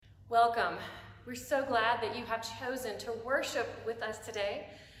Welcome. We're so glad that you have chosen to worship with us today.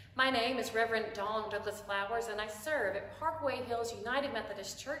 My name is Reverend Dawn Douglas Flowers, and I serve at Parkway Hills United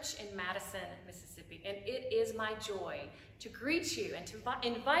Methodist Church in Madison, Mississippi. And it is my joy to greet you and to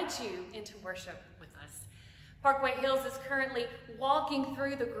invite you into worship with us. Parkway Hills is currently walking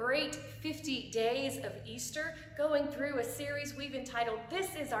through the great 50 days of Easter, going through a series we've entitled,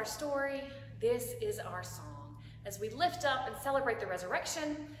 This is Our Story, This is Our Song, as we lift up and celebrate the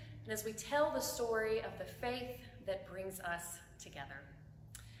resurrection, and as we tell the story of the faith that brings us together.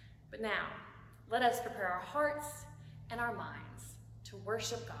 But now, let us prepare our hearts and our minds to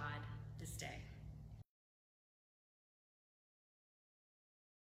worship God this day.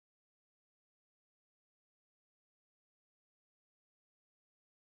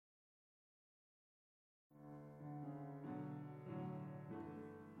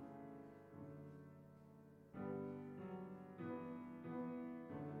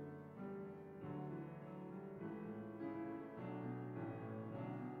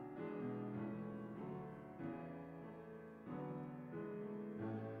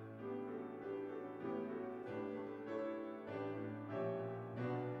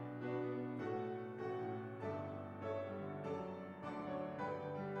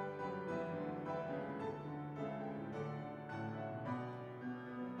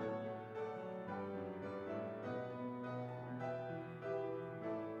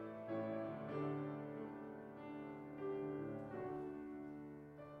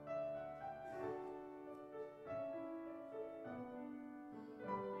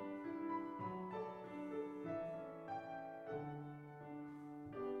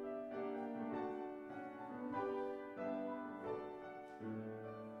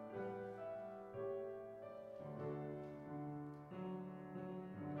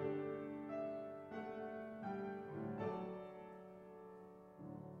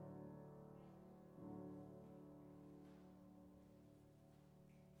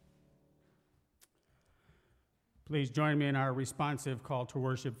 Please join me in our responsive call to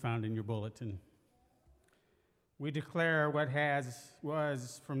worship found in your bulletin. We declare what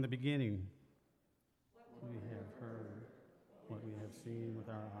was from the beginning. We have heard, what we have seen with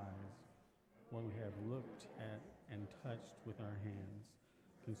our eyes, what we have looked at and touched with our hands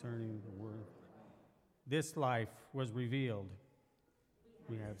concerning the Word. This life was revealed.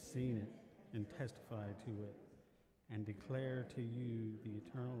 We have seen it and testified to it and declare to you the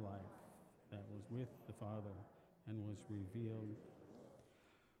eternal life that was with the Father and was revealed.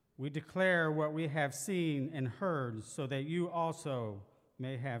 We declare what we have seen and heard so that you also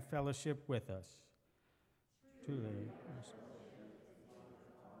may have fellowship with us. Truly.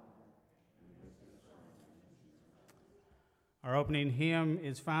 Our opening hymn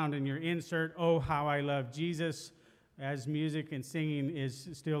is found in your insert, Oh, How I Love Jesus. As music and singing is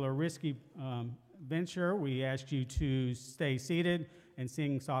still a risky venture, we ask you to stay seated and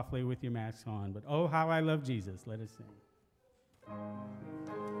sing softly with your masks on. But oh, how I love Jesus. Let us sing.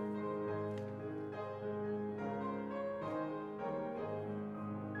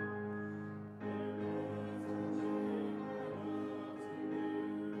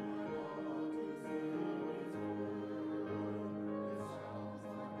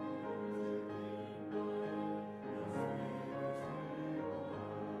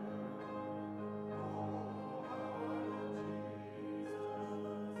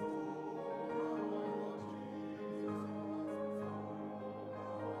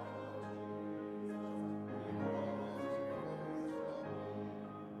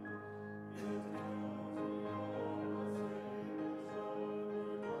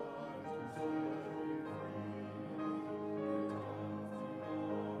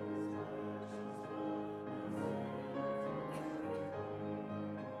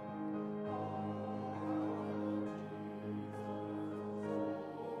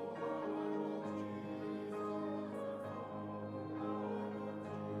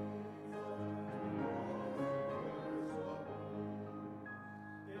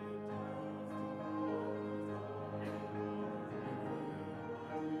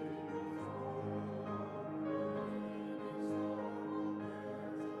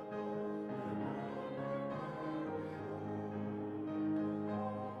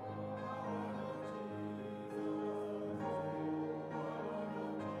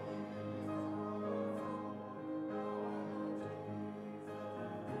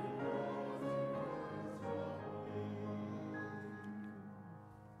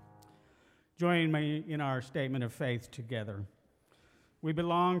 Join me in our statement of faith together. We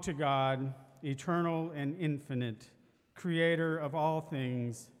belong to God, eternal and infinite, creator of all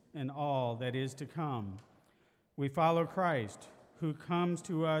things and all that is to come. We follow Christ, who comes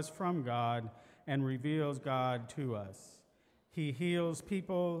to us from God and reveals God to us. He heals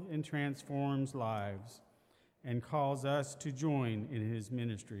people and transforms lives and calls us to join in his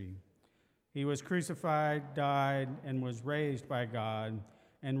ministry. He was crucified, died, and was raised by God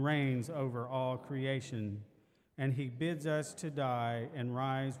and reigns over all creation. And he bids us to die and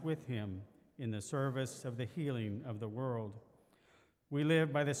rise with him in the service of the healing of the world. We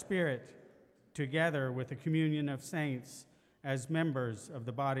live by the Spirit, together with the communion of saints, as members of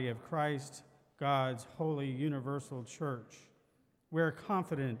the body of Christ, God's holy universal church. We're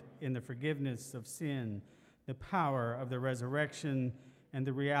confident in the forgiveness of sin, the power of the resurrection, and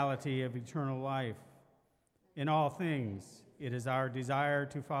the reality of eternal life. In all things, it is our desire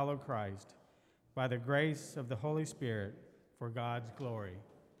to follow Christ by the grace of the Holy Spirit for God's glory.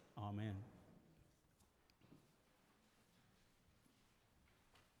 Amen.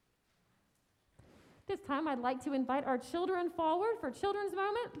 This time, I'd like to invite our children forward for Children's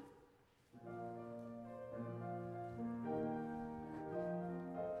Moment.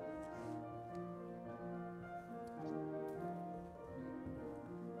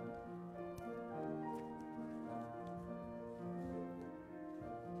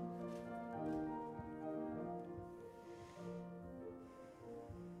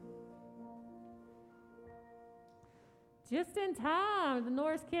 Just in time. The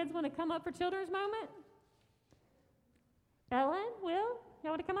Norris kids want to come up for Children's Moment? Ellen, Will,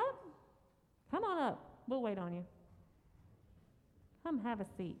 y'all want to come up? Come on up. We'll wait on you. Come have a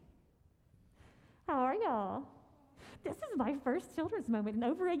seat. How are y'all? This is my first Children's Moment in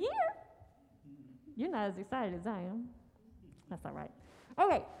over a year. You're not as excited as I am. That's all right.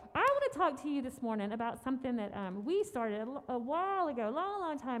 Okay, I want to talk to you this morning about something that we started a while ago, a long,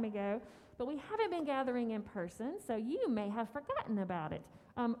 long time ago, but we haven't been gathering in person, so you may have forgotten about it.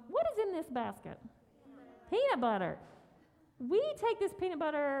 What is in this basket? Peanut butter. We take this peanut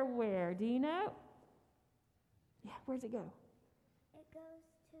butter where? Do you know? Yeah, where's it go? It goes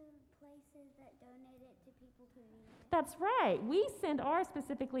to places that donate it to people who need it. That's right. We send ours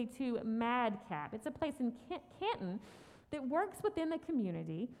specifically to Madcap. It's a place in Canton that works within the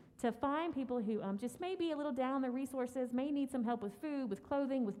community to find people who just may be a little down on their resources, may need some help with food, with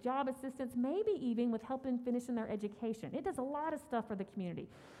clothing, with job assistance, maybe even with helping finishing their education. It does a lot of stuff for the community.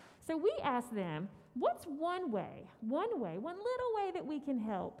 So we asked them, what's one little way that we can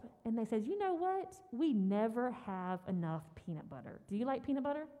help? And they said, you know what? We never have enough peanut butter. Do you like peanut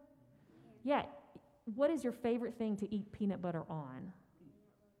butter? Yeah. What is your favorite thing to eat peanut butter on?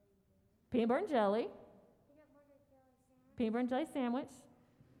 Peanut butter and jelly. Peanut butter and jelly sandwich.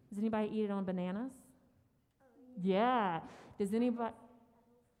 Does anybody eat it on bananas? Yeah. Does anybody?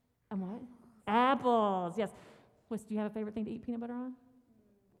 What? Apples. Yes. Do you have a favorite thing to eat peanut butter on?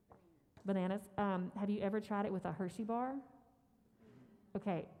 Bananas. Have you ever tried it with a Hershey bar?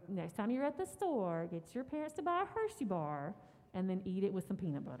 Okay. Next time you're at the store, get your parents to buy a Hershey bar and then eat it with some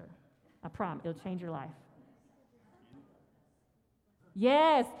peanut butter. I promise. It'll change your life.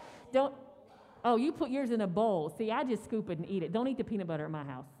 Yes. Don't. Oh, you put yours in a bowl. See, I just scoop it and eat it. Don't eat the peanut butter at my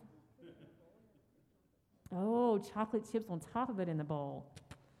house. Oh, chocolate chips on top of it in the bowl.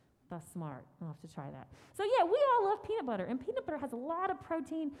 That's smart. I'll have to try that. So yeah, we all love peanut butter, and peanut butter has a lot of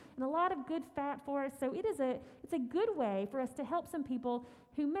protein and a lot of good fat for us. So it's a good way for us to help some people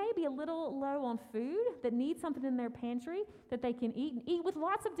who may be a little low on food, that need something in their pantry that they can eat, and eat with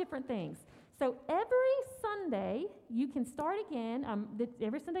lots of different things. So every Sunday, you can start again,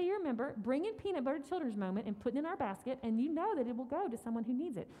 every Sunday you remember, bringing peanut butter to Children's Moment and putting it in our basket, and you know that it will go to someone who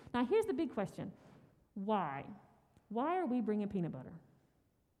needs it. Now, here's the big question. Why? Why are we bringing peanut butter?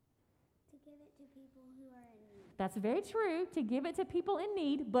 To give it to people who are in need. That's very true, to give it to people in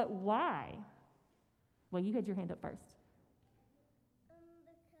need, but why? Well, you had your hand up first.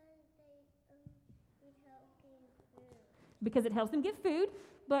 Because it helps them get food,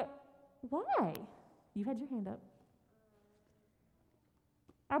 but why? You had your hand up.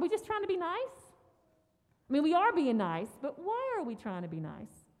 Are we just trying to be nice? I mean, we are being nice, but why are we trying to be nice?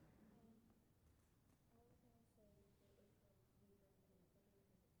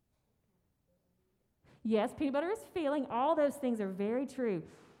 Yes, peanut butter is filling. All those things are very true.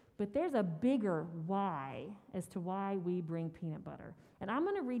 But there's a bigger why as to why we bring peanut butter. And I'm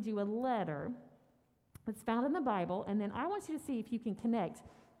going to read you a letter that's found in the Bible, and then I want you to see if you can connect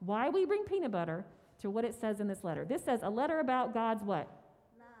why we bring peanut butter to what it says in this letter. This says a letter about God's what?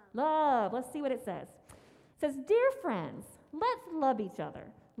 Love. Let's see what it says. It says, "Dear friends, let's love each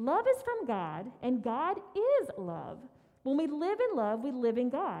other. Love is from God, and God is love. When we live in love, we live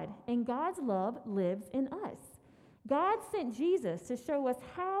in God, and God's love lives in us. God sent Jesus to show us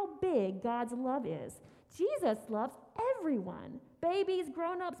how big God's love is. Jesus loves everyone. Babies,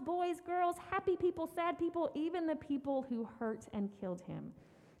 grown-ups, boys, girls, happy people, sad people, even the people who hurt and killed him.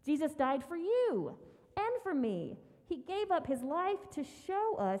 Jesus died for you and for me. He gave up his life to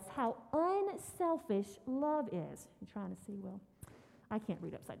show us how unselfish love is. You trying to see, Will? I can't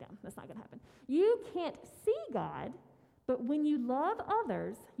read upside down. That's not going to happen. You can't see God, but when you love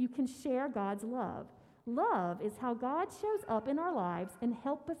others, you can share God's love. Love is how God shows up in our lives and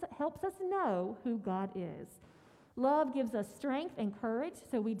helps us know who God is. Love gives us strength and courage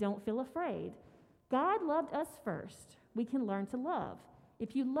so we don't feel afraid. God loved us first. We can learn to love.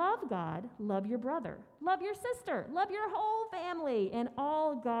 If you love God, love your brother, love your sister, love your whole family and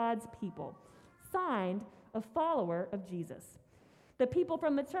all God's people. Signed, a follower of Jesus. The people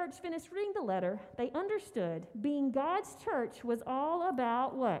from the church finished reading the letter. They understood being God's church was all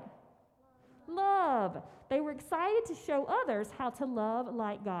about what? Love. They were excited to show others how to love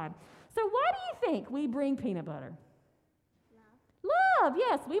like God. So why do you think we bring peanut butter? Love,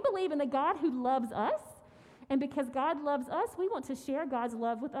 yes. We believe in the God who loves us. And because God loves us, we want to share God's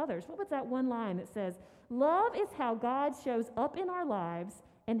love with others. What was that one line that says, love is how God shows up in our lives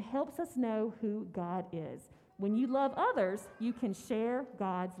and helps us know who God is. When you love others, you can share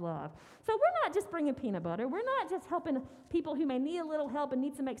God's love. So we're not just bringing peanut butter. We're not just helping people who may need a little help and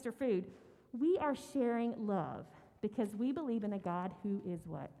need some extra food. We are sharing love because we believe in a God who is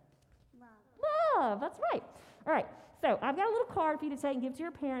what? Love. That's right. All right. So I've got a little card for you to take and give to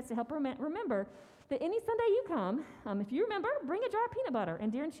your parents to help remember that any Sunday you come, if you remember, bring a jar of peanut butter.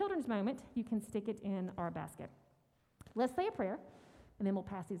 And during Children's Moment, you can stick it in our basket. Let's say a prayer, and then we'll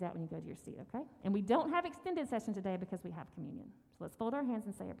pass these out when you go to your seat, okay? And we don't have extended session today because we have communion. So let's fold our hands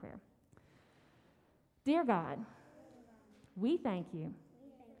and say a prayer. Dear God, we thank you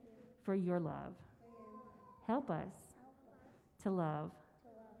for your love. Help us to love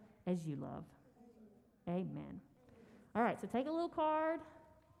as you love. Amen. All right, so take a little card.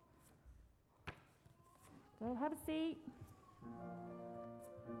 Go have a seat.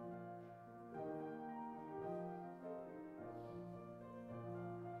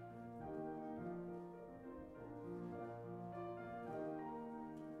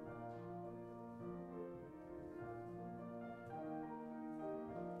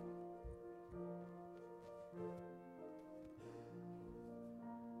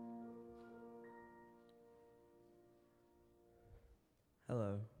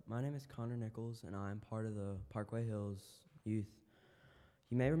 Hello, my name is Connor Nichols, and I am part of the Parkway Hills Youth.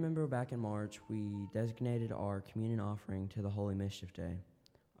 You may remember back in March, we designated our communion offering to the Holy Mischief Day.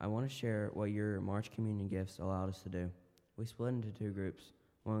 I want to share what your March communion gifts allowed us to do. We split into two groups.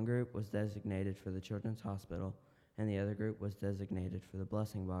 One group was designated for the Children's Hospital, and the other group was designated for the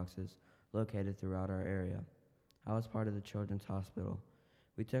blessing boxes located throughout our area. I was part of the Children's Hospital.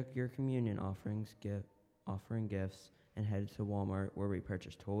 We took your communion offering gifts and headed to Walmart, where we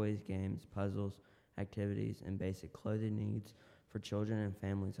purchased toys, games, puzzles, activities, and basic clothing needs for children and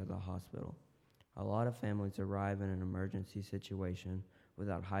families at the hospital. A lot of families arrive in an emergency situation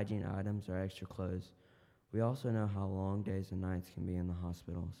without hygiene items or extra clothes. We also know how long days and nights can be in the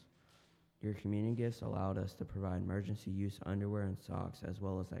hospitals. Your communion gifts allowed us to provide emergency use underwear and socks, as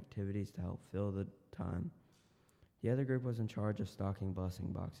well as activities to help fill the time. The other group was in charge of stocking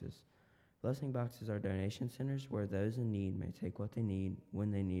blessing boxes. Blessing boxes are donation centers where those in need may take what they need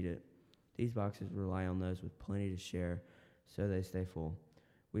when they need it. These boxes rely on those with plenty to share, so they stay full.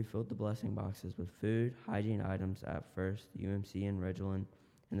 We filled the blessing boxes with food, hygiene items at first, UMC in Ridgeland,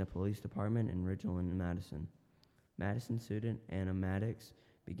 and the police department in Ridgeland and Madison. Madison student Anna Maddox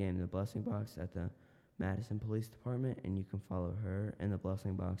became the blessing box at the Madison Police Department, and you can follow her and the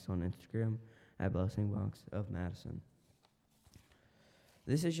blessing box on Instagram at Blessing Box of Madison.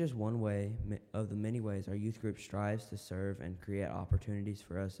 This is just one way of the many ways our youth group strives to serve and create opportunities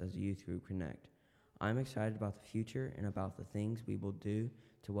for us as a youth group connect. I'm excited about the future and about the things we will do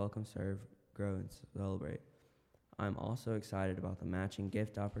to welcome, serve, grow, and celebrate. I'm also excited about the matching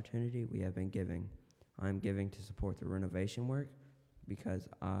gift opportunity we have been giving. I'm giving to support the renovation work because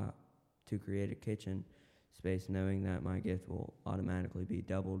to create a kitchen space, knowing that my gift will automatically be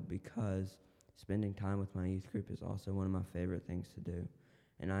doubled because spending time with my youth group is also one of my favorite things to do.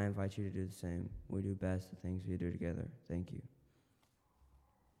 And I invite you to do the same. We do best the things we do together. Thank you.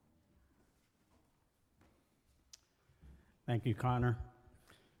 Thank you, Connor.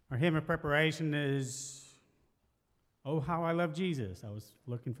 Our hymn of preparation is, "Oh, How I Love Jesus." I was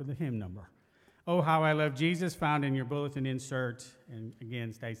looking for the hymn number. "Oh, How I Love Jesus," found in your bulletin insert. And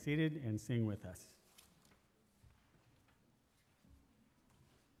again, stay seated and sing with us.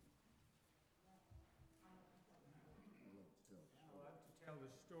 I love to tell the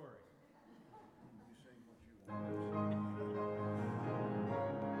story.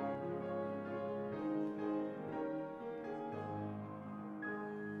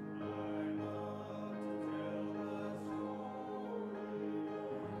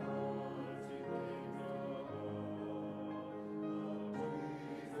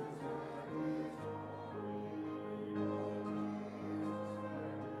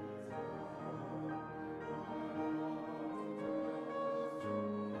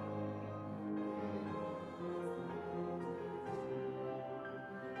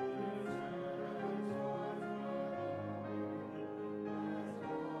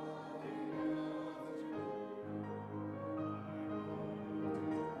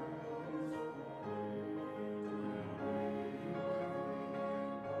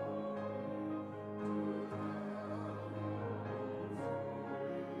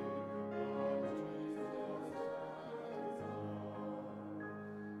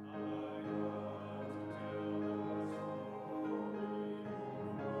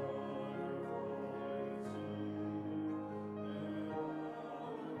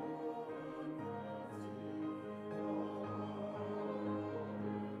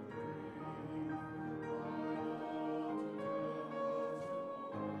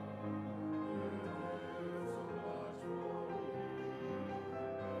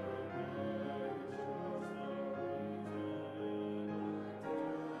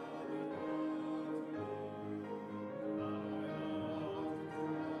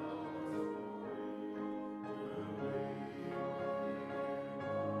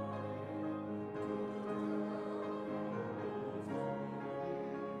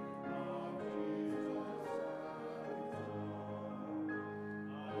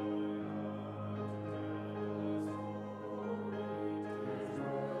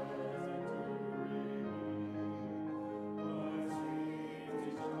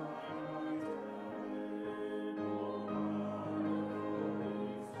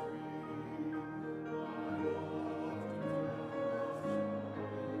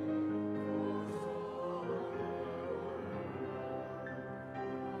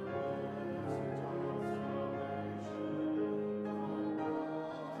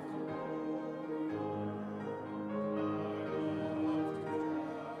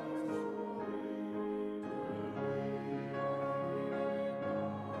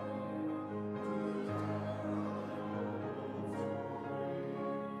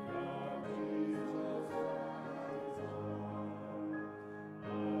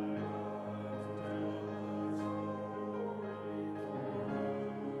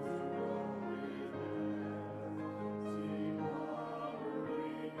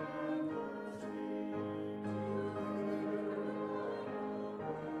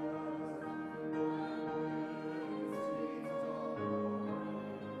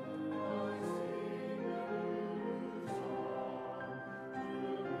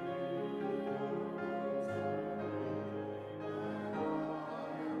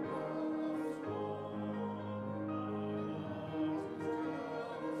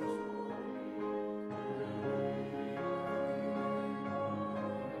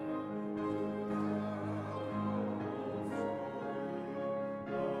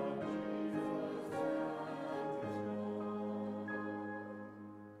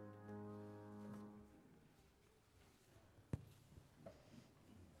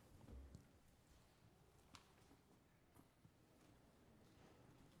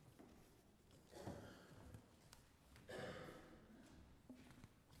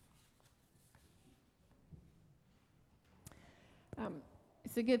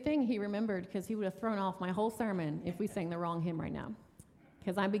 It's a good thing he remembered, because he would have thrown off my whole sermon if we sang the wrong hymn right now.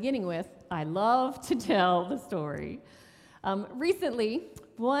 Because I'm beginning with, I love to tell the story. Recently,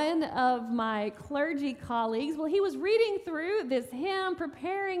 one of my clergy colleagues, he was reading through this hymn,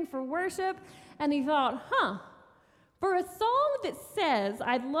 preparing for worship, and he thought, for a song that says,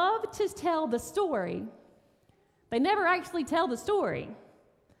 I'd love to tell the story, they never actually tell the story.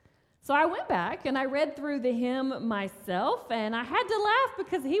 So I went back and I read through the hymn myself, and I had to laugh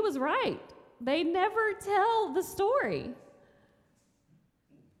because he was right. They never tell the story.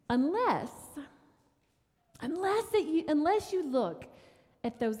 Unless you look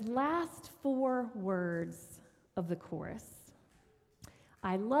at those last 4 words of the chorus.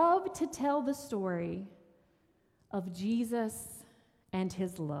 I love to tell the story of Jesus and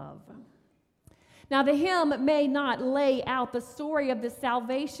his love. Now, the hymn may not lay out the story of the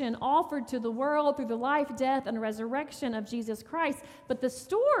salvation offered to the world through the life, death, and resurrection of Jesus Christ, but the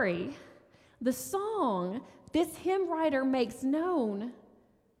story, the song this hymn writer makes known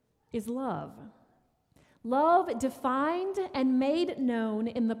is love. Love defined and made known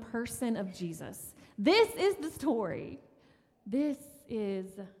in the person of Jesus. This is the story. This is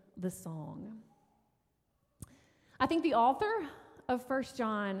the song. I think the author of 1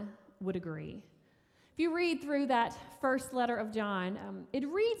 John would agree. If you read through that first letter of John, it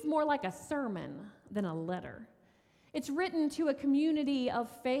reads more like a sermon than a letter. It's written to a community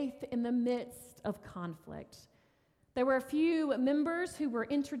of faith in the midst of conflict. There were a few members who were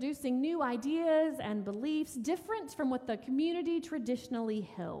introducing new ideas and beliefs different from what the community traditionally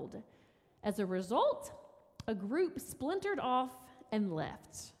held. As a result, a group splintered off and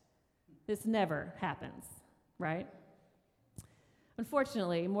left. This never happens, right?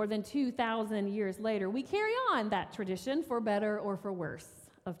 Unfortunately, more than 2,000 years later, we carry on that tradition, for better or for worse,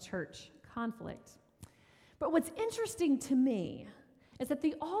 of church conflict. But what's interesting to me is that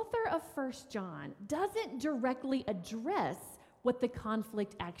the author of 1 John doesn't directly address what the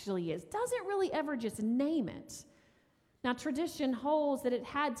conflict actually is, doesn't really ever just name it. Now, tradition holds that it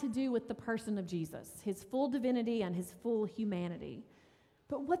had to do with the person of Jesus, his full divinity and his full humanity.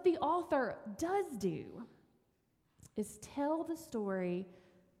 But what the author does do is tell the story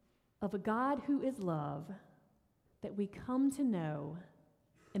of a God who is love that we come to know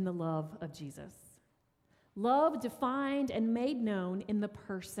in the love of Jesus. Love defined and made known in the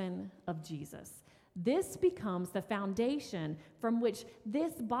person of Jesus. This becomes the foundation from which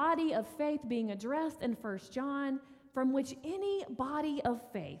this body of faith being addressed in 1 John, from which any body of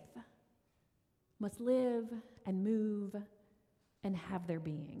faith must live and move and have their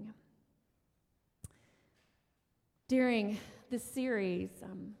being. During this series,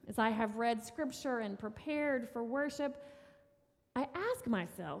 as I have read scripture and prepared for worship, I ask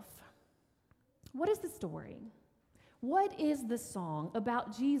myself, what is the story? What is the song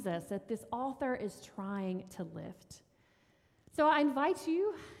about Jesus that this author is trying to lift? So I invite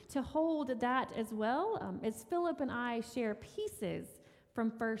you to hold that as well, as Philip and I share pieces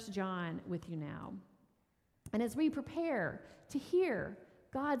from 1 John with you now. And as we prepare to hear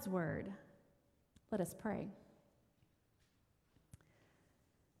God's word, let us pray.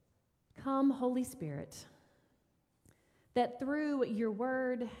 Come, Holy Spirit, that through your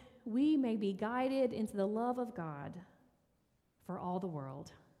word we may be guided into the love of God for all the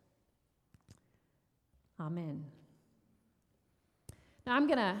world. Amen. Now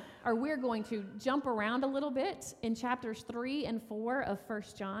we're going to jump around a little bit in chapters 3 and 4 of 1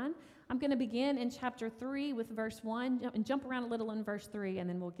 John. I'm going to begin in chapter 3 with verse 1 and jump around a little in verse 3, and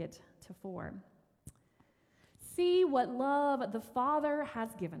then we'll get to 4. See what love the Father has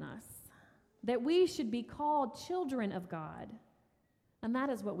given us, that we should be called children of God. And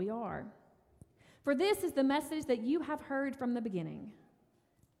that is what we are. For this is the message that you have heard from the beginning,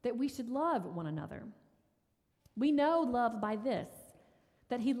 that we should love one another. We know love by this,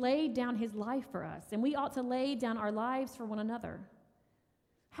 that he laid down his life for us, and we ought to lay down our lives for one another.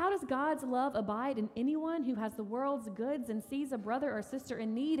 How does God's love abide in anyone who has the world's goods and sees a brother or sister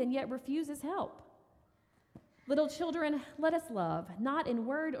in need and yet refuses help? Little children, let us love, not in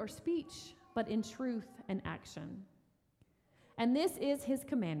word or speech, but in truth and action. And this is his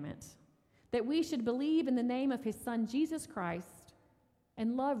commandment, that we should believe in the name of his Son, Jesus Christ,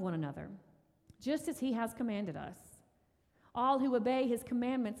 and love one another, just as he has commanded us. All who obey his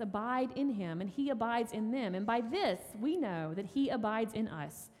commandments abide in him, and he abides in them. And by this we know that he abides in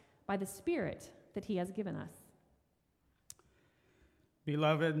us, by the Spirit that he has given us.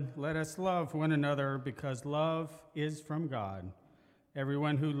 Beloved, let us love one another, because love is from God.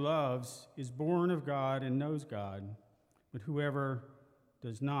 Everyone who loves is born of God and knows God. But whoever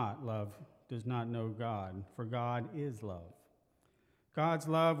does not love does not know God, for God is love. God's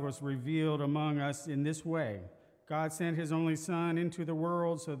love was revealed among us in this way. God sent his only Son into the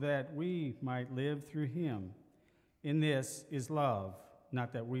world so that we might live through him. In this is love,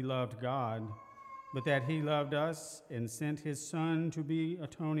 not that we loved God, but that he loved us and sent his Son to be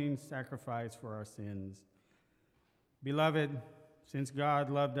atoning sacrifice for our sins. Beloved, since God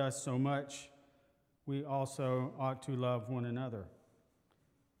loved us so much, we also ought to love one another.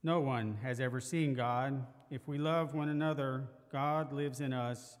 No one has ever seen God. If we love one another, God lives in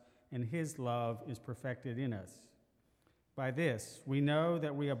us, and his love is perfected in us. By this, we know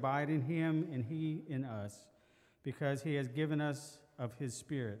that we abide in him and he in us, because he has given us of his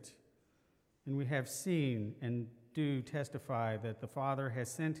Spirit. And we have seen and do testify that the Father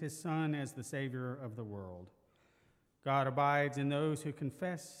has sent his Son as the Savior of the world. God abides in those who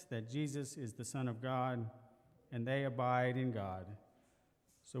confess that Jesus is the Son of God, and they abide in God.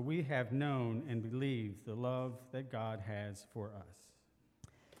 So we have known and believed the love that God has for us.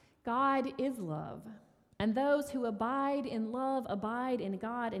 God is love, and those who abide in love abide in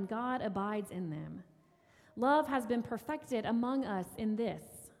God, and God abides in them. Love has been perfected among us in this,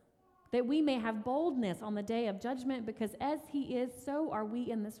 that we may have boldness on the day of judgment, because as he is, so are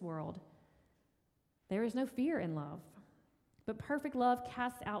we in this world. There is no fear in love, but perfect love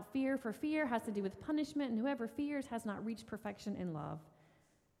casts out fear, for fear has to do with punishment, and whoever fears has not reached perfection in love.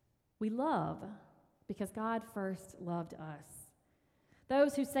 We love because God first loved us.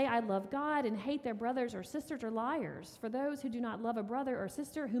 Those who say, I love God, and hate their brothers or sisters are liars. For those who do not love a brother or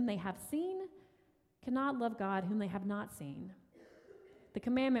sister whom they have seen cannot love God whom they have not seen. The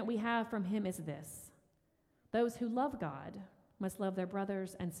commandment we have from him is this: those who love God must love their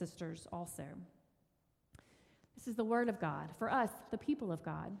brothers and sisters also. This is the word of God for us, the people of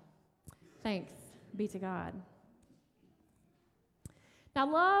God. Thanks be to God. Now,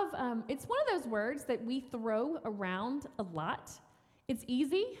 love, it's one of those words that we throw around a lot. It's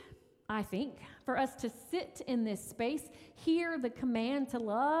easy, I think, for us to sit in this space, hear the command to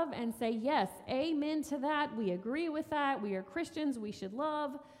love, and say, yes, amen to that. We agree with that. We are Christians. We should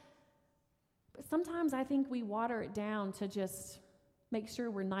love. But sometimes I think we water it down to just make sure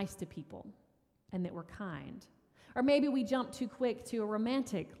we're nice to people and that we're kind. Or maybe we jump too quick to a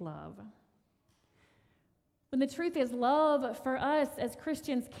romantic love. When the truth is, love for us as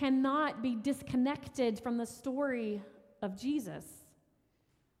Christians cannot be disconnected from the story of Jesus.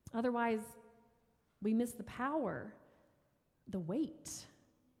 Otherwise, we miss the power, the weight,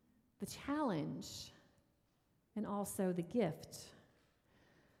 the challenge, and also the gift.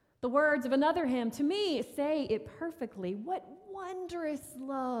 The words of another hymn, to me, say it perfectly. What wondrous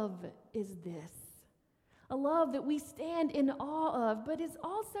love is this? A love that we stand in awe of, but is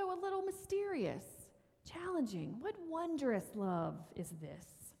also a little mysterious, challenging. What wondrous love is this?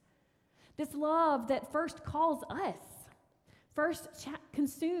 This love that first calls us, first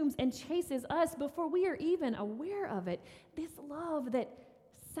consumes and chases us before we are even aware of it. This love that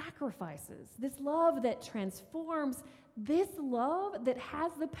sacrifices, this love that transforms, this love that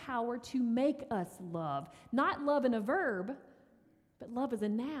has the power to make us love. Not love in a verb, but love as a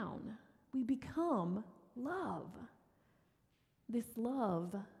noun. We become love. This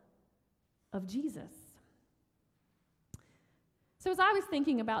love of Jesus. So as I was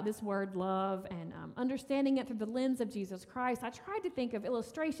thinking about this word love and understanding it through the lens of Jesus Christ, I tried to think of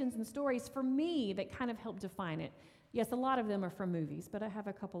illustrations and stories for me that kind of help define it. Yes, a lot of them are from movies, but I have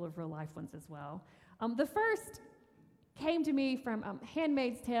a couple of real-life ones as well. The first came to me from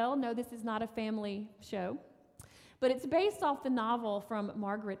Handmaid's Tale. No, this is not a family show, but it's based off the novel from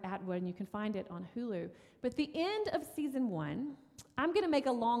Margaret Atwood, and you can find it on Hulu. But the end of season 1, I'm going to make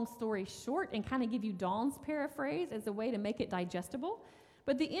a long story short and kind of give you Dawn's paraphrase as a way to make it digestible.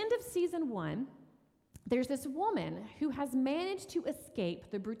 But the end of season 1, there's this woman who has managed to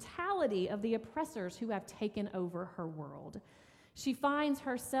escape the brutality of the oppressors who have taken over her world. She finds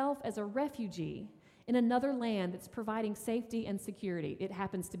herself as a refugee in another land that's providing safety and security. It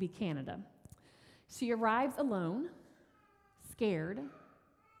happens to be Canada. She arrives alone, scared,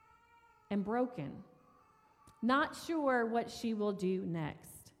 and broken, not sure what she will do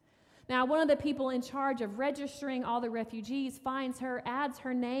next. Now, one of the people in charge of registering all the refugees finds her, adds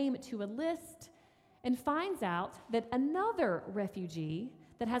her name to a list, and finds out that another refugee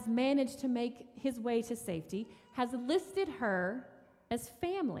that has managed to make his way to safety has listed her as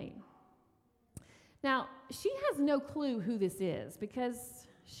family. Now, she has no clue who this is because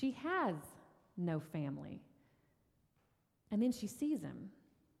she has no family. And then she sees him,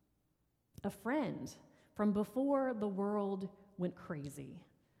 a friend from before the world went crazy,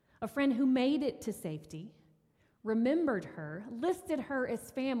 a friend who made it to safety, remembered her, listed her as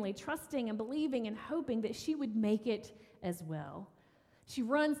family, trusting and believing and hoping that she would make it as well. She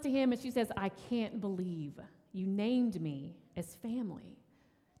runs to him and she says, I can't believe you named me as family.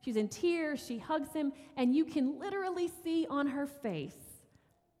 She's in tears, she hugs him, and you can literally see on her face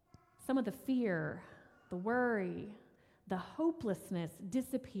some of the fear, the worry, the hopelessness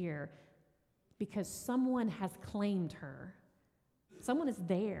disappear because someone has claimed her. Someone is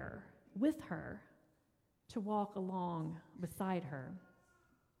there with her to walk along beside her.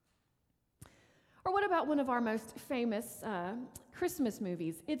 Or what about one of our most famous Christmas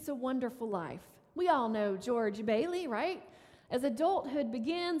movies, It's a Wonderful Life? We all know George Bailey, right? As adulthood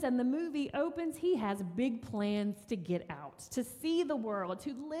begins and the movie opens, he has big plans to get out, to see the world,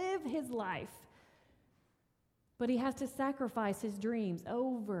 to live his life. But he has to sacrifice his dreams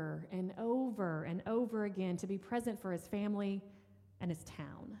over and over and over again to be present for his family and his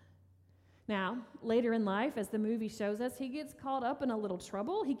town. Now, later in life, as the movie shows us, he gets caught up in a little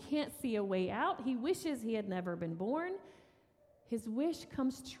trouble. He can't see a way out. He wishes he had never been born. His wish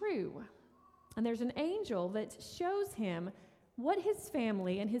comes true. And there's an angel that shows him what his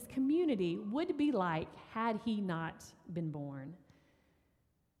family and his community would be like had he not been born.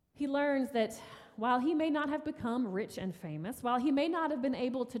 He learns that while he may not have become rich and famous, while he may not have been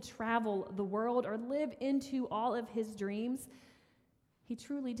able to travel the world or live into all of his dreams, he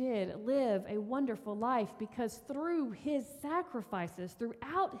truly did live a wonderful life because through his sacrifices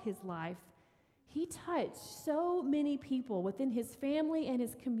throughout his life, he touched so many people within his family and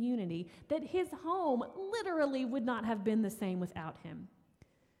his community that his home literally would not have been the same without him.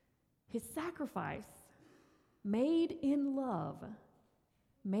 His sacrifice, made in love,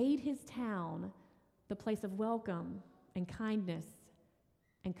 made his town the place of welcome and kindness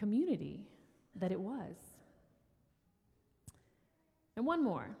and community that it was. And one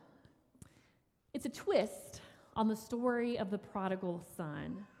more. It's a twist on the story of the prodigal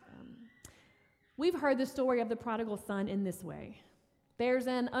son. We've heard the story of the prodigal son in this way. There's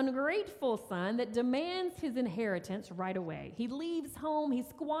an ungrateful son that demands his inheritance right away. He leaves home, he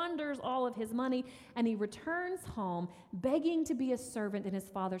squanders all of his money, and he returns home begging to be a servant in his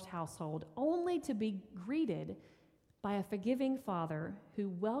father's household, only to be greeted by a forgiving father who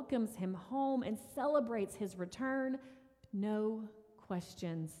welcomes him home and celebrates his return, no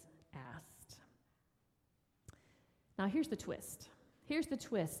questions asked. Now here's the twist. Here's the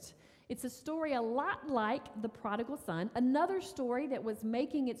twist. It's a story a lot like the prodigal son, another story that was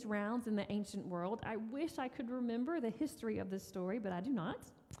making its rounds in the ancient world. I wish I could remember the history of this story, but I do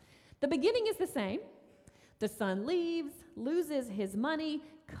not. The beginning is the same. The son leaves, loses his money,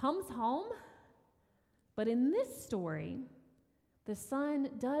 comes home. But in this story, the son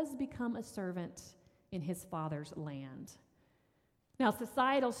does become a servant in his father's land. Now,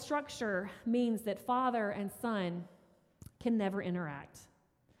 societal structure means that father and son can never interact.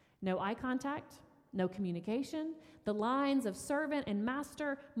 No eye contact, no communication. The lines of servant and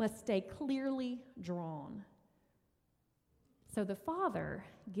master must stay clearly drawn. So the father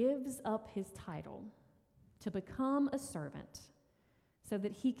gives up his title to become a servant so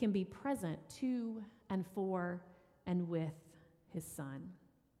that he can be present to and for and with his son.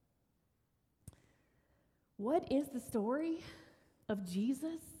 What is the story of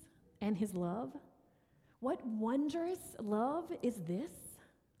Jesus and his love? What wondrous love is this?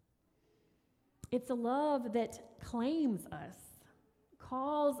 It's a love that claims us,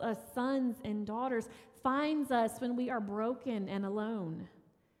 calls us sons and daughters, finds us when we are broken and alone.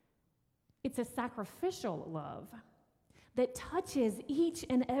 It's a sacrificial love that touches each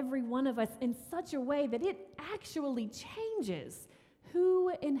and every one of us in such a way that it actually changes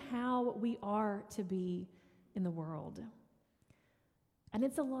who and how we are to be in the world. And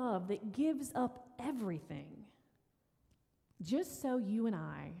it's a love that gives up everything just so you and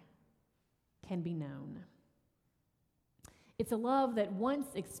I can be known. It's a love that once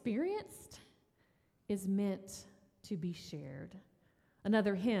experienced is meant to be shared.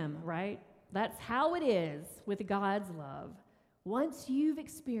 Another hymn, right? That's how it is with God's love. Once you've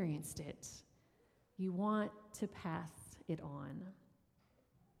experienced it, you want to pass it on.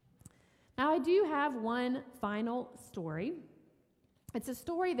 Now, I do have one final story. It's a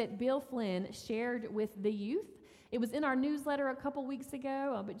story that Bill Flynn shared with the youth. It was in our newsletter a couple weeks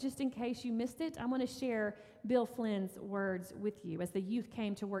ago, but just in case you missed it, I'm going to share Bill Flynn's words with you as the youth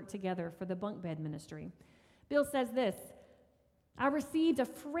came to work together for the bunk bed ministry. Bill says this: I received a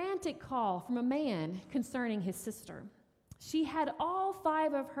frantic call from a man concerning his sister. She had all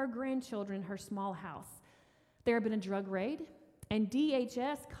 5 of her grandchildren in her small house. There had been a drug raid, and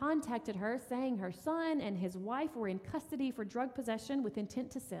DHS contacted her saying her son and his wife were in custody for drug possession with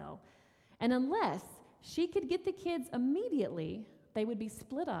intent to sell. And unless she could get the kids immediately, they would be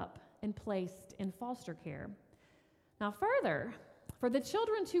split up and placed in foster care. Now further, for the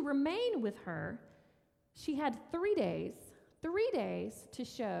children to remain with her, she had 3 days to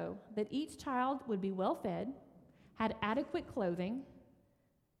show that each child would be well fed, had adequate clothing,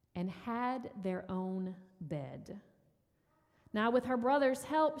 and had their own bed. Now, with her brother's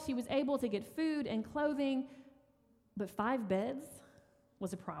help, she was able to get food and clothing, but 5 beds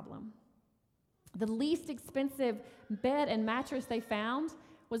was a problem. The least expensive bed and mattress they found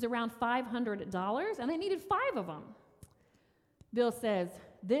was around $500, and they needed 5 of them. Bill says,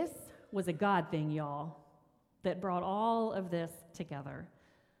 this was a God thing, y'all, that brought all of this together.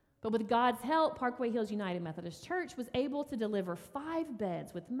 But with God's help, Parkway Hills United Methodist Church was able to deliver 5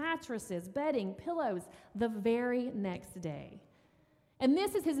 beds with mattresses, bedding, pillows the very next day. And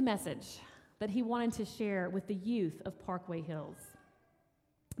this is his message that he wanted to share with the youth of Parkway Hills.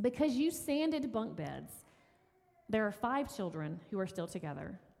 Because you sanded bunk beds, there are 5 children who are still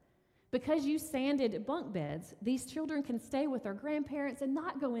together. Because you sanded bunk beds, these children can stay with their grandparents and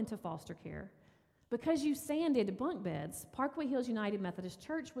not go into foster care. Because you sanded bunk beds, Parkway Hills United Methodist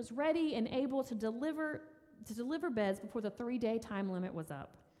Church was ready and able to deliver beds before the 3-day time limit was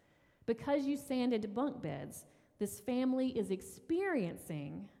up. Because you sanded bunk beds, this family is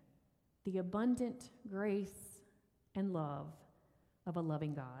experiencing the abundant grace and love of a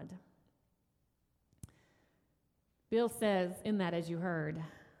loving God. Bill says in that, as you heard,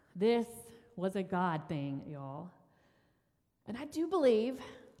 this was a God thing, y'all. And I do believe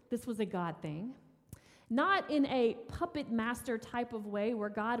this was a God thing. Not in a puppet master type of way where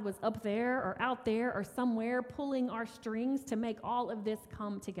God was up there or out there or somewhere pulling our strings to make all of this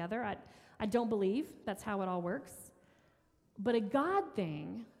come together. I don't believe that's how it all works. But a God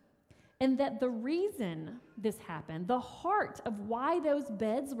thing, and that the reason this happened, the heart of why those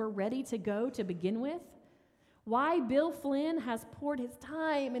beds were ready to go to begin with, why Bill Flynn has poured his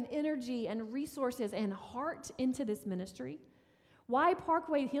time and energy and resources and heart into this ministry, why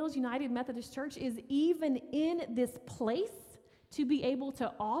Parkway Hills United Methodist Church is even in this place to be able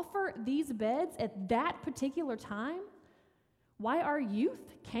to offer these beds at that particular time, why our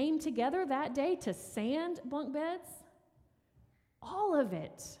youth came together that day to sand bunk beds, all of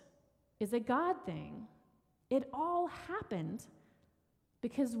it is a God thing. It all happened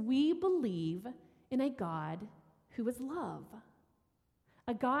because we believe in a God who is love,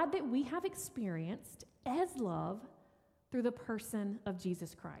 a God that we have experienced as love through the person of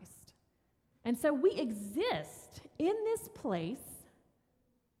Jesus Christ. And so we exist in this place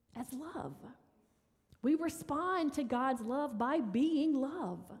as love. We respond to God's love by being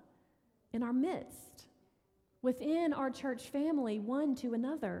love in our midst, within our church family, one to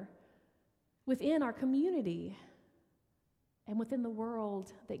another, within our community, and within the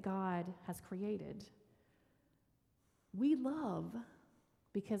world that God has created. We love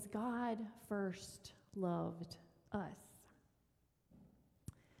because God first loved us.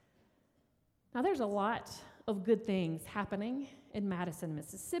 Now, there's a lot of good things happening in Madison,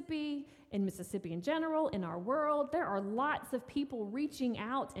 Mississippi, in Mississippi in general, in our world. There are lots of people reaching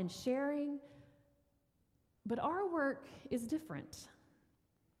out and sharing, but our work is different.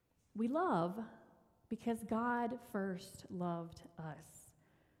 We love because God first loved us.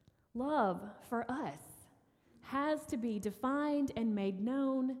 Love for us has to be defined and made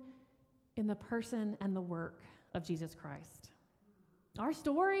known in the person and the work of Jesus Christ. Our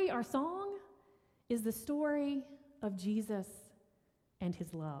story, our song, is the story of Jesus and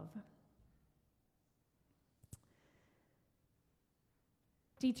his love.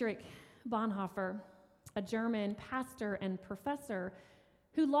 Dietrich Bonhoeffer, a German pastor and professor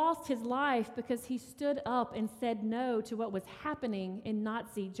who lost his life because he stood up and said no to what was happening in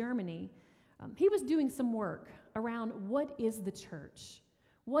Nazi Germany, he was doing some work around what is the church?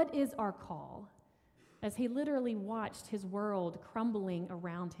 What is our call? As he literally watched his world crumbling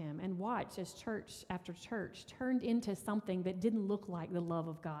around him and watched as church after church turned into something that didn't look like the love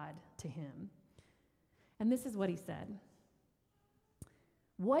of God to him. And this is what he said.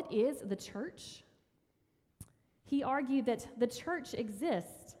 What is the church? He argued that the church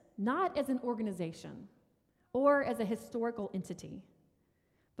exists not as an organization or as a historical entity,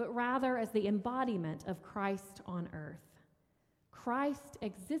 but rather as the embodiment of Christ on earth. Christ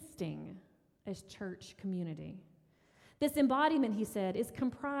existing as church community. This embodiment, he said, is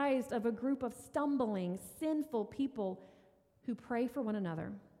comprised of a group of stumbling, sinful people who pray for one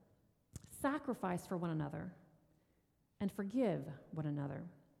another, sacrifice for one another, and forgive one another.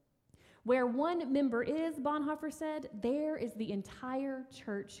 Where one member is, Bonhoeffer said, there is the entire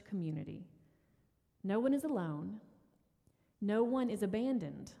church community. No one is alone. No one is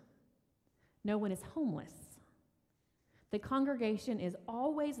abandoned. No one is homeless. The congregation is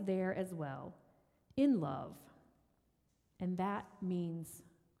always there as well, in love and that means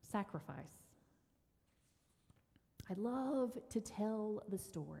sacrifice. I love to tell the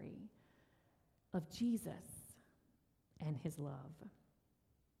story of Jesus and his love.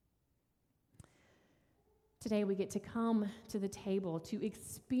 Today we get to come to the table to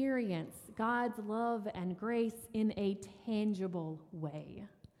experience God's love and grace in a tangible way.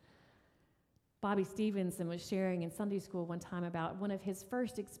 Bobby Stevenson was sharing in Sunday school one time about one of his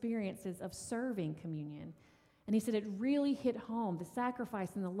first experiences of serving communion. And he said it really hit home, the sacrifice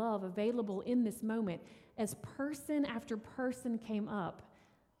and the love available in this moment as person after person came up.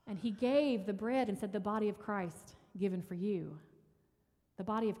 And he gave the bread and said, the body of Christ given for you. The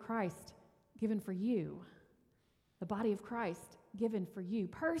body of Christ given for you. The body of Christ given for you.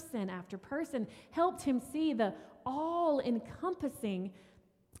 Person after person helped him see the all-encompassing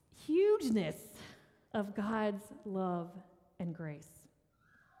hugeness of God's love and grace.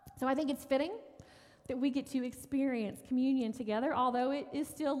 So I think it's fitting that we get to experience communion together, although it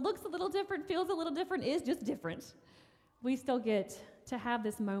still looks a little different, feels a little different, is just different. We still get to have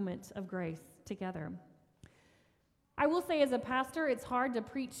this moment of grace together. I will say as a pastor, it's hard to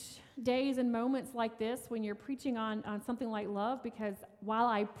preach days and moments like this when you're preaching on something like love, because while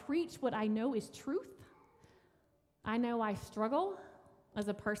I preach what I know is truth, I know I struggle as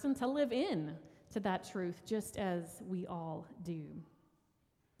a person to live in to that truth, just as we all do.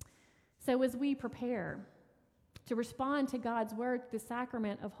 So as we prepare to respond to God's word, the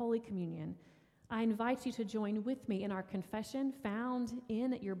sacrament of Holy Communion, I invite you to join with me in our confession found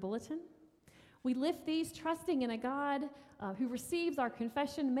in your bulletin. We lift these trusting in a God who receives our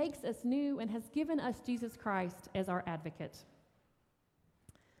confession, makes us new, and has given us Jesus Christ as our advocate.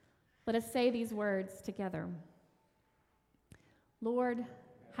 Let us say these words together. Lord,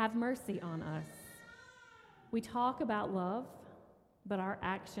 have mercy on us. We talk about love, but our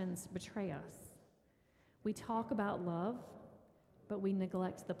actions betray us. We talk about love, but we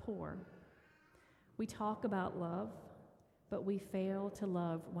neglect the poor. We talk about love, but we fail to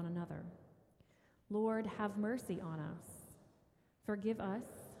love one another. Lord, have mercy on us. Forgive us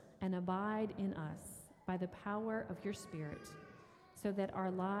and abide in us by the power of your Spirit, so that our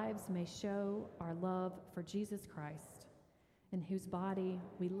lives may show our love for Jesus Christ, in whose body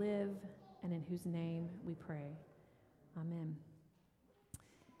we live and in whose name we pray. Amen.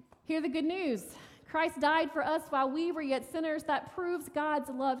 Hear the good news. Christ died for us while we were yet sinners. That proves God's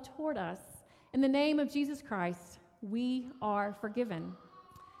love toward us. In the name of Jesus Christ, we are forgiven.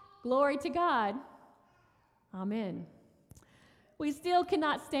 Glory to God. Amen. We still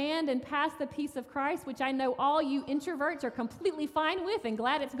cannot stand and pass the peace of Christ, which I know all you introverts are completely fine with and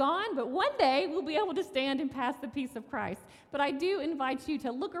glad it's gone, but one day we'll be able to stand and pass the peace of Christ. But I do invite you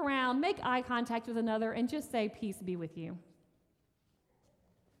to look around, make eye contact with another, and just say, peace be with you.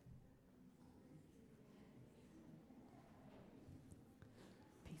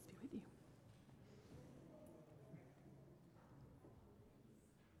 Peace be with you.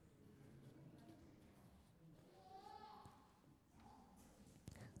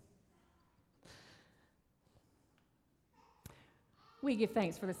 We give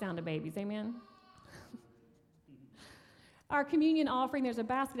thanks for the sound of babies, amen? Our communion offering, there's a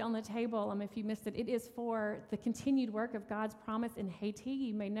basket on the table. If you missed it, it is for the continued work of God's promise in Haiti.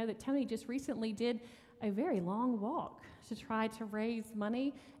 You may know that Tony just recently did a very long walk to try to raise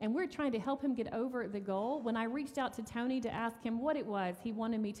money, and we're trying to help him get over the goal. When I reached out to Tony to ask him what it was, he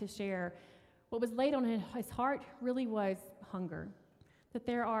wanted me to share what was laid on his heart really was hunger, that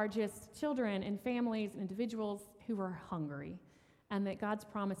there are just children and families and individuals who are hungry, and that God's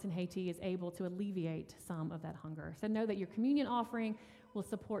promise in Haiti is able to alleviate some of that hunger. So know that your communion offering will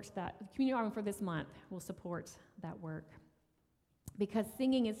support that. The communion offering for this month will support that work. Because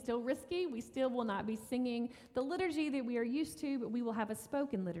singing is still risky, we still will not be singing the liturgy that we are used to, but we will have a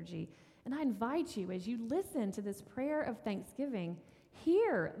spoken liturgy. And I invite you, as you listen to this prayer of thanksgiving,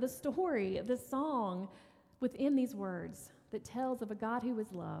 hear the story, the song within these words that tells of a God who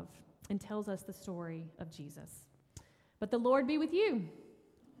is love and tells us the story of Jesus. But the Lord be with you.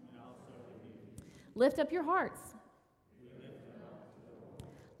 And also with you. Lift up your hearts.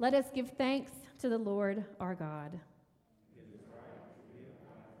 Let us give thanks to the Lord our God.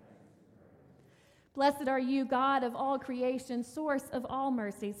 Blessed are you, God of all creation, source of all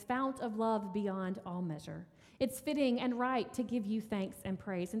mercies, fount of love beyond all measure. It's fitting and right to give you thanks and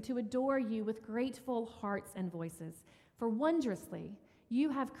praise and to adore you with grateful hearts and voices. For wondrously, you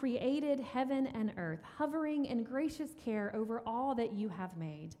have created heaven and earth, hovering in gracious care over all that you have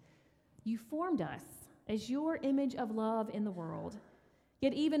made. You formed us as your image of love in the world.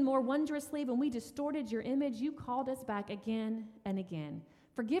 Yet even more wondrously, when we distorted your image, you called us back again and again,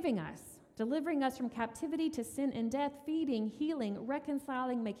 forgiving us delivering us from captivity to sin and death, feeding, healing,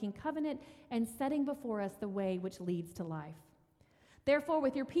 reconciling, making covenant, and setting before us the way which leads to life. Therefore,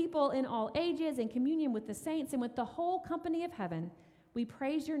 with your people in all ages, in communion with the saints and with the whole company of heaven, we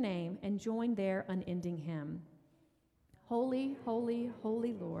praise your name and join their unending hymn. Holy, holy,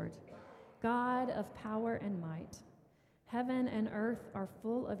 holy Lord, God of power and might, heaven and earth are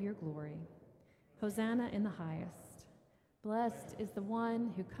full of your glory. Hosanna in the highest. Blessed is the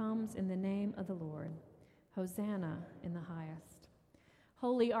one who comes in the name of the Lord. Hosanna in the highest.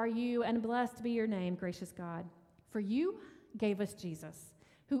 Holy are you, and blessed be your name, gracious God. For you gave us Jesus,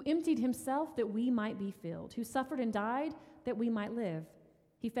 who emptied himself that we might be filled, who suffered and died that we might live.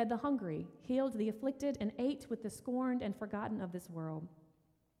 He fed the hungry, healed the afflicted, and ate with the scorned and forgotten of this world.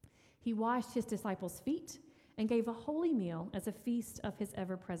 He washed his disciples' feet and gave a holy meal as a feast of his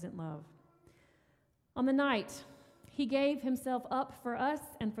ever-present love. On the night he gave himself up for us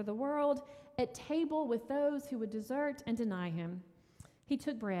and for the world, at table with those who would desert and deny him, he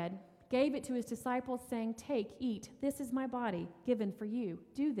took bread, gave it to his disciples, saying, "Take, eat, this is my body given for you.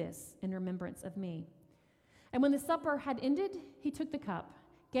 Do this in remembrance of me." And when the supper had ended, he took the cup,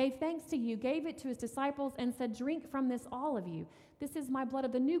 gave thanks to you, gave it to his disciples, and said, "Drink from this, all of you. This is my blood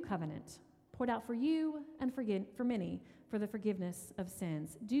of the new covenant, poured out for you and for many for the forgiveness of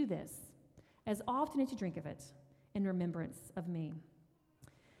sins. Do this as often as you drink of it in remembrance of me."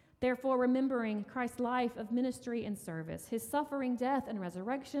 Therefore, remembering Christ's life of ministry and service, his suffering, death, and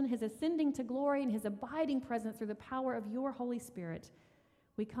resurrection, his ascending to glory, and his abiding presence through the power of your Holy Spirit,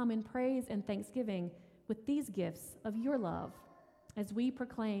 we come in praise and thanksgiving with these gifts of your love as we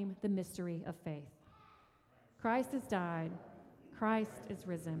proclaim the mystery of faith. Christ has died. Christ is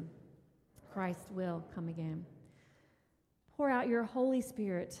risen. Christ will come again. Pour out your Holy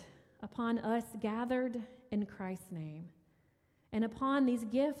Spirit upon us gathered in Christ's name, and upon these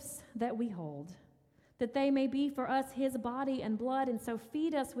gifts that we hold, that they may be for us his body and blood, and so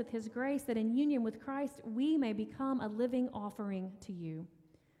feed us with his grace, that in union with Christ we may become a living offering to you.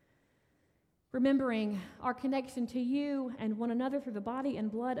 Remembering our connection to you and one another through the body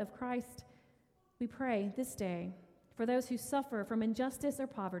and blood of Christ, we pray this day for those who suffer from injustice or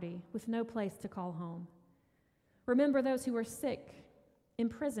poverty with no place to call home. Remember those who are sick,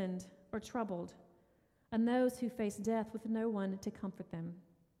 imprisoned, or troubled, and those who face death with no one to comfort them.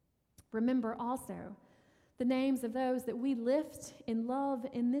 Remember also the names of those that we lift in love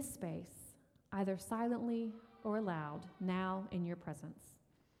in this space, either silently or aloud, now in your presence.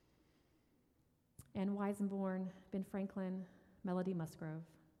 Ann Weisenborn, Ben Franklin, Melody Musgrove.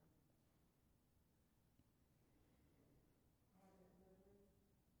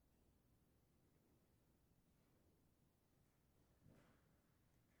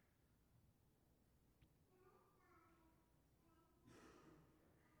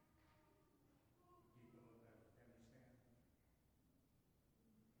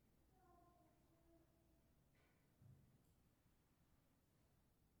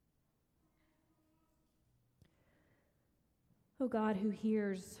 O God, who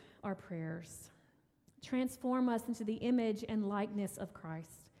hears our prayers, transform us into the image and likeness of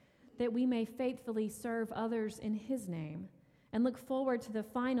Christ, that we may faithfully serve others in his name and look forward to the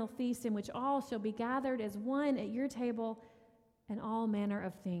final feast in which all shall be gathered as one at your table, and all manner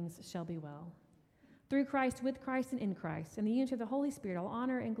of things shall be well. Through Christ, with Christ, and in Christ, and the unity of the Holy Spirit, all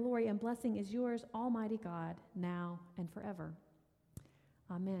honor and glory and blessing is yours, Almighty God, now and forever.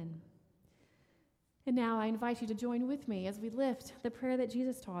 Amen. And now I invite you to join with me as we lift the prayer that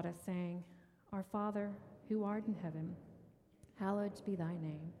Jesus taught us, saying, "Our Father, who art in heaven, hallowed be thy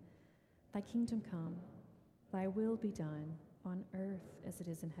name. Thy kingdom come, thy will be done, on earth as it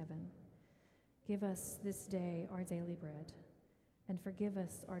is in heaven. Give us this day our daily bread, and forgive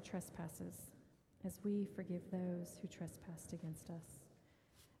us our trespasses, as we forgive those who trespass against us.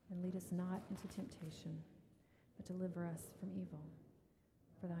 And lead us not into temptation, but deliver us from evil.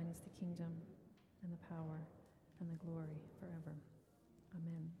 For thine is the kingdom, and the power, and the glory forever.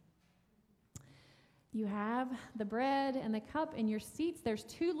 Amen." You have the bread and the cup in your seats. There's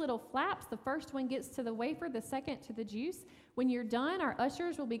two little flaps. The first one gets to the wafer, the second to the juice. When you're done, our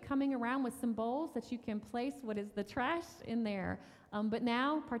ushers will be coming around with some bowls that you can place what is the trash in there. But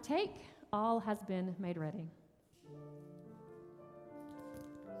now, partake. All has been made ready.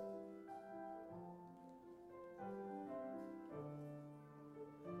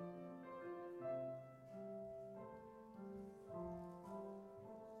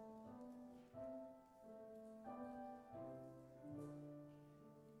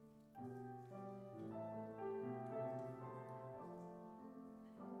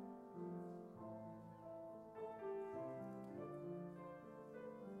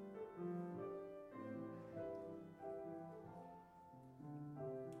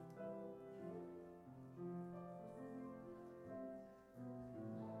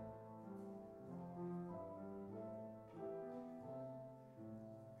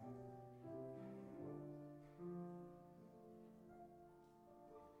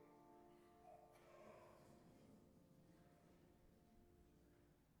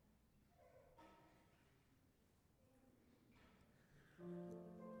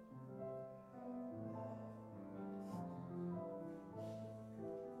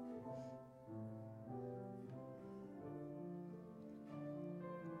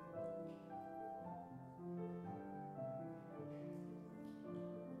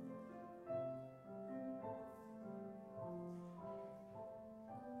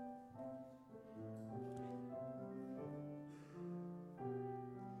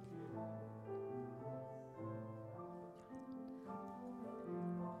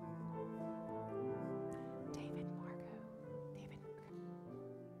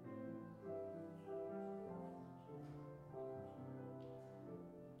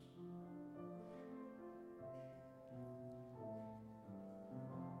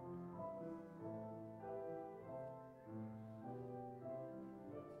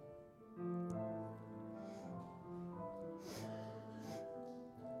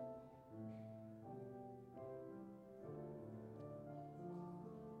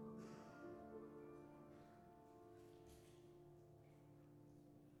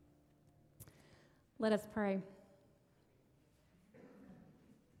 Let us pray.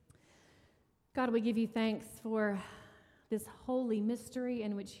 God, we give you thanks for this holy mystery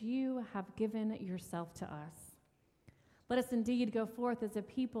in which you have given yourself to us. Let us indeed go forth as a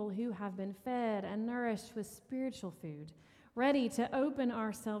people who have been fed and nourished with spiritual food, ready to open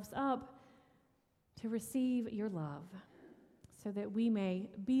ourselves up to receive your love, so that we may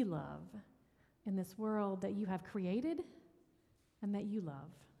be love in this world that you have created and that you love.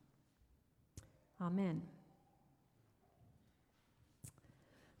 Amen.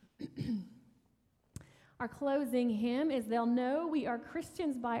 Our closing hymn is They'll Know We Are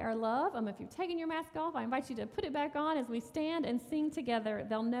Christians by Our Love. If you've taken your mask off, I invite you to put it back on as we stand and sing together,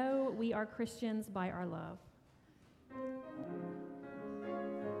 They'll Know We Are Christians by Our Love.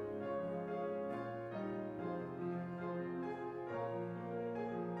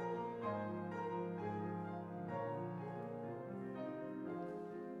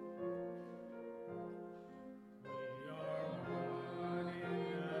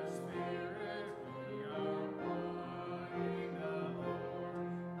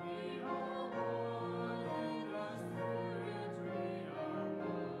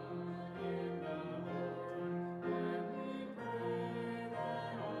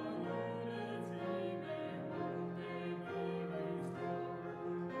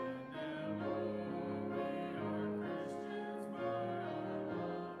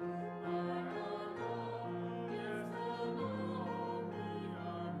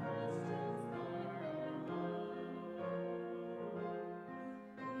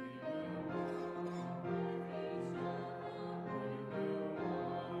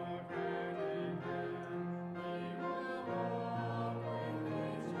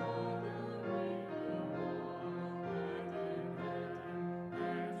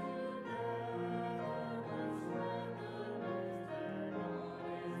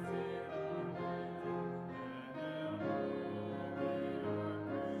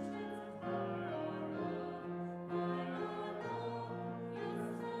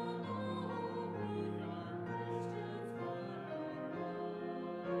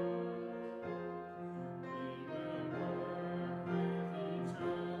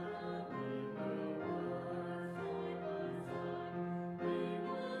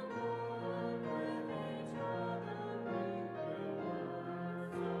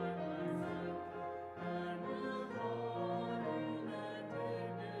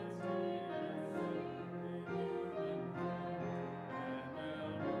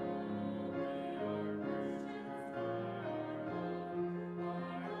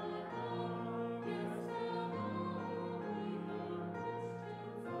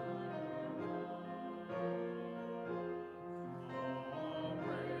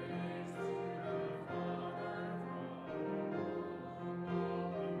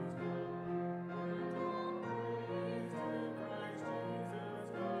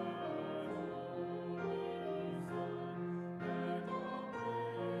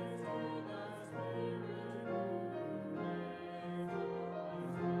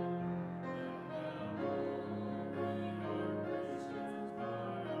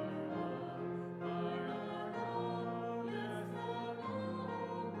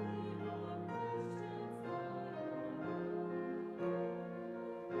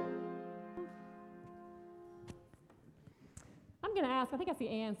 I'm going to ask, I think I see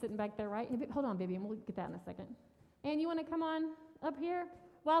Ann sitting back there, right? Hold on, baby, and we'll get that in a second. Ann, you want to come on up here?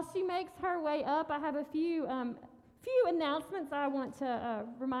 While she makes her way up, I have a few announcements I want to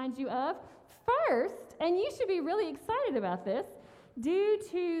remind you of. First, and you should be really excited about this, due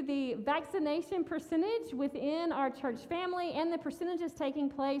to the vaccination percentage within our church family and the percentages taking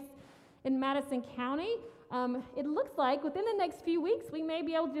place in Madison County, it looks like within the next few weeks, we may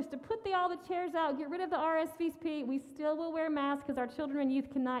be able just to put all the chairs out, get rid of the RSVP. We still will wear masks because our children and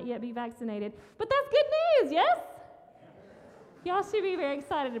youth cannot yet be vaccinated. But that's good news, yes? Y'all should be very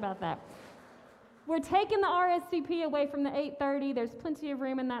excited about that. We're taking the RSVP away from the 8:30. There's plenty of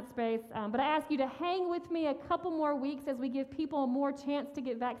room in that space. But I ask you to hang with me a couple more weeks as we give people more chance to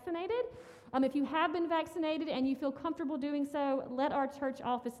get vaccinated. If you have been vaccinated and you feel comfortable doing so, let our church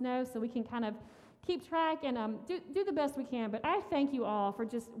office know so we can kind of keep track and do the best we can. But I thank you all for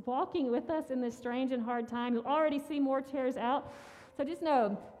just walking with us in this strange and hard time. You'll already see more chairs out. So just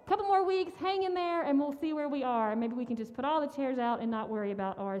know, a couple more weeks, hang in there, and we'll see where we are. Maybe we can just put all the chairs out and not worry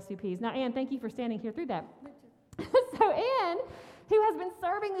about RSVPs. Now, Ann, thank you for standing here through that. So Ann who has been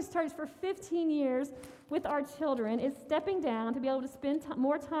serving this church for 15 years with our children, is stepping down to be able to spend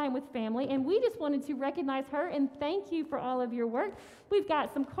more time with family. And we just wanted to recognize her and thank you for all of your work. We've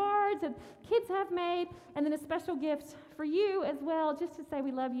got some cards that kids have made, and then a special gift for you as well, just to say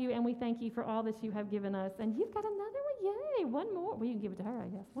we love you and we thank you for all that you have given us. And you've got another one. Yay, one more. Well, you can give it to her, I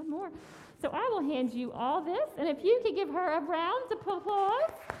guess. One more. So I will hand you all this, and if you could give her a round of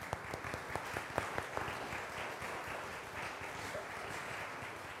applause.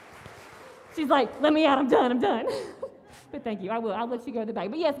 She's like, let me out, I'm done. But thank you, I will. I'll let you go to the back.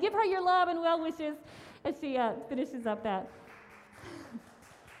 But yes, give her your love and well wishes as she finishes up that.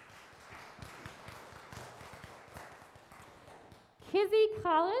 Kizzy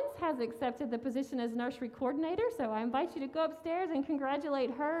Collins has accepted the position as nursery coordinator, so I invite you to go upstairs and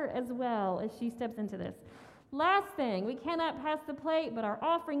congratulate her as well as she steps into this. Last thing, we cannot pass the plate, but our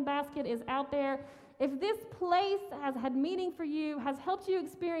offering basket is out there. If this place has had meaning for you, has helped you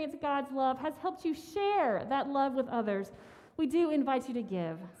experience God's love, has helped you share that love with others, we do invite you to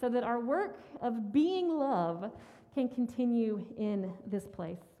give so that our work of being love can continue in this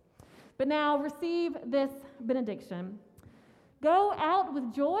place. But now receive this benediction. Go out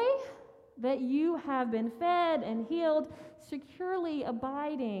with joy that you have been fed and healed, securely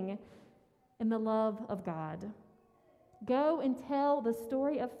abiding in the love of God. Go and tell the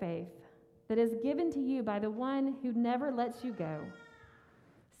story of faith that is given to you by the one who never lets you go.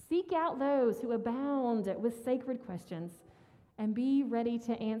 Seek out those who abound with sacred questions and be ready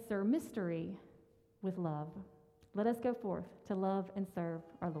to answer mystery with love. Let us go forth to love and serve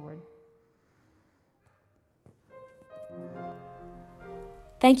our Lord.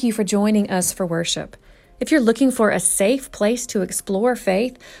 Thank you for joining us for worship. If you're looking for a safe place to explore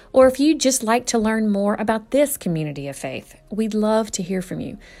faith, or if you'd just like to learn more about this community of faith, we'd love to hear from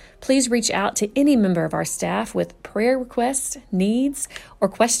you. Please reach out to any member of our staff with prayer requests, needs, or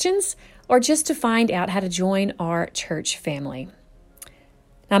questions, or just to find out how to join our church family.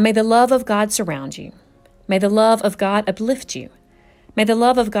 Now, may the love of God surround you. May the love of God uplift you. May the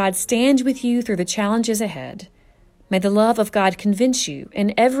love of God stand with you through the challenges ahead. May the love of God convince you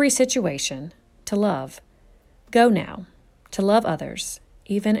in every situation to love. Go now to love others,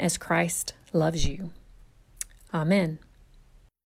 even as Christ loves you. Amen.